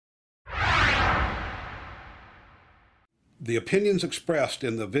The opinions expressed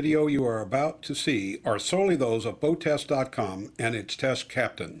in the video you are about to see are solely those of BoatTest.com and its test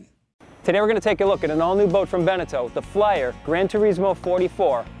captain. Today we're going to take a look at an all-new boat from Beneteau, the Trawler Gran Turismo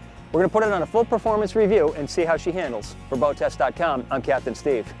 44. We're going to put it on a full performance review and see how she handles. For BoatTest.com, I'm Captain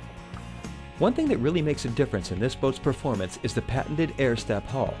Steve. One thing that really makes a difference in this boat's performance is the patented air step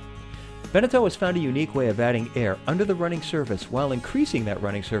hull. Beneteau has found a unique way of adding air under the running surface while increasing that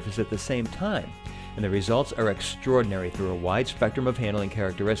running surface at the same time, and the results are extraordinary through a wide spectrum of handling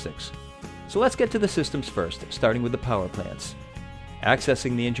characteristics. So let's get to the systems first, starting with the power plants.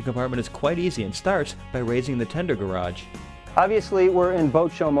 Accessing the engine compartment is quite easy and starts by raising the tender garage. Obviously we're in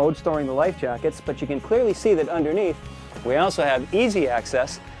boat show mode storing the life jackets, but you can clearly see that underneath we also have easy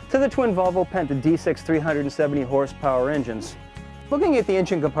access to the twin Volvo Penta D6 370 horsepower engines. Looking at the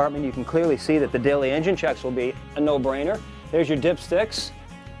engine compartment, you can clearly see that the daily engine checks will be a no-brainer. There's your dipsticks.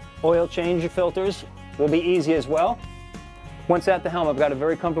 Oil change filters will be easy as well. Once at the helm, I've got a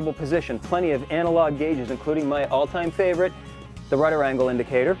very comfortable position. Plenty of analog gauges, including my all-time favorite, the rudder angle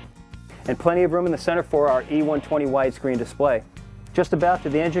indicator, and plenty of room in the center for our E120 widescreen display. Just abaft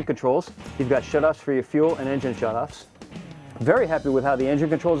of the engine controls, you've got shutoffs for your fuel and engine shutoffs. Very happy with how the engine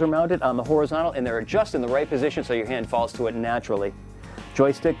controls are mounted on the horizontal, and they're just in the right position so your hand falls to it naturally.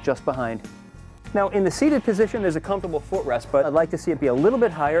 Joystick just behind. Now in the seated position there's a comfortable footrest, but I'd like to see it be a little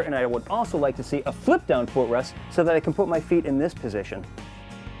bit higher, and I would also like to see a flip down footrest so that I can put my feet in this position.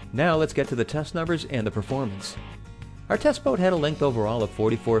 Now let's get to the test numbers and the performance. Our test boat had a length overall of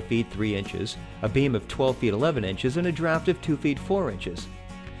 44 feet 3 inches, a beam of 12 feet 11 inches, and a draft of 2 feet 4 inches.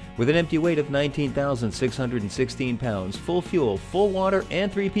 With an empty weight of 19,616 pounds, full fuel, full water, and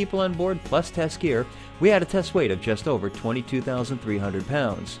 3 people on board plus test gear, we had a test weight of just over 22,300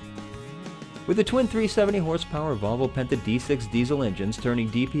 pounds. With the twin 370 horsepower Volvo Penta D6 diesel engines turning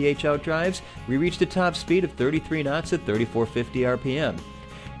DPH out drives, we reached a top speed of 33 knots at 3450 RPM.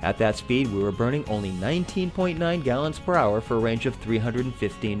 At that speed, we were burning only 19.9 gallons per hour for a range of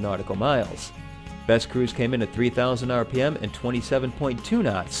 315 nautical miles. Best cruise came in at 3,000 RPM and 27.2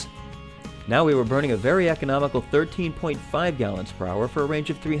 knots. Now we were burning a very economical 13.5 gallons per hour for a range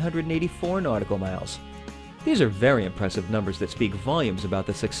of 384 nautical miles. These are very impressive numbers that speak volumes about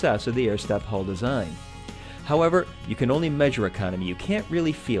the success of the air step hull design. However, you can only measure economy, you can't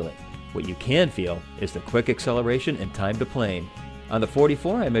really feel it. What you can feel is the quick acceleration and time to plane. On the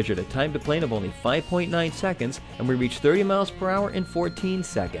 44, I measured a time to plane of only 5.9 seconds, and we reached 30 miles per hour in 14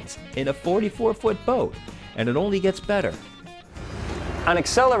 seconds in a 44-foot boat, and it only gets better. On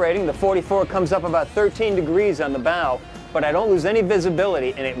accelerating, the 44 comes up about 13 degrees on the bow, but I don't lose any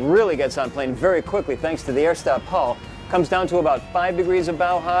visibility, and it really gets on plane very quickly thanks to the air step hull. Comes down to about 5 degrees of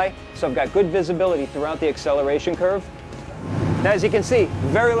bow high, so I've got good visibility throughout the acceleration curve. Now as you can see,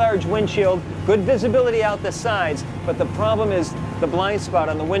 very large windshield, good visibility out the sides, but the problem is the blind spot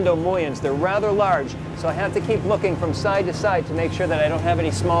on the window mullions. They're rather large, so I have to keep looking from side to side to make sure that I don't have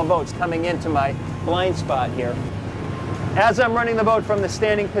any small boats coming into my blind spot here. As I'm running the boat from the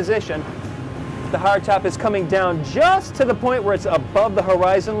standing position, the hardtop is coming down just to the point where it's above the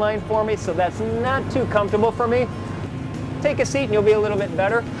horizon line for me, so that's not too comfortable for me. Take a seat and you'll be a little bit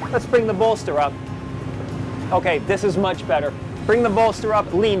better. Let's bring the bolster up. Okay, this is much better. Bring the bolster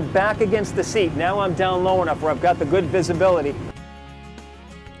up, lean back against the seat. Now I'm down low enough where I've got the good visibility.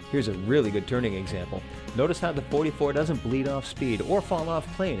 Here's a really good turning example. Notice how the 44 doesn't bleed off speed or fall off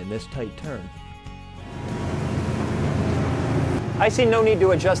plane in this tight turn. I see no need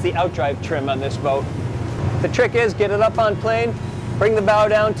to adjust the outdrive trim on this boat. The trick is get it up on plane, bring the bow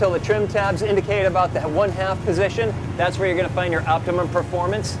down till the trim tabs indicate about the 1/2 position. That's where you're going to find your optimum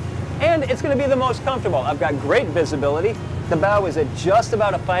performance. And it's going to be the most comfortable. I've got great visibility. The bow is at just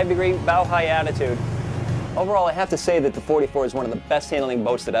about a 5-degree bow high attitude. Overall, I have to say that the 44 is one of the best handling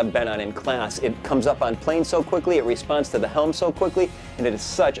boats that I've been on in class. It comes up on plane so quickly, it responds to the helm so quickly, and it is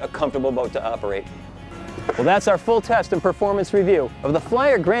such a comfortable boat to operate. Well, that's our full test and performance review of the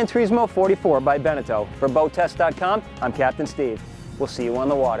Trawler Gran Turismo 44 by Beneteau. For BoatTest.com, I'm Captain Steve. We'll see you on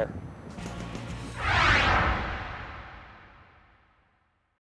the water.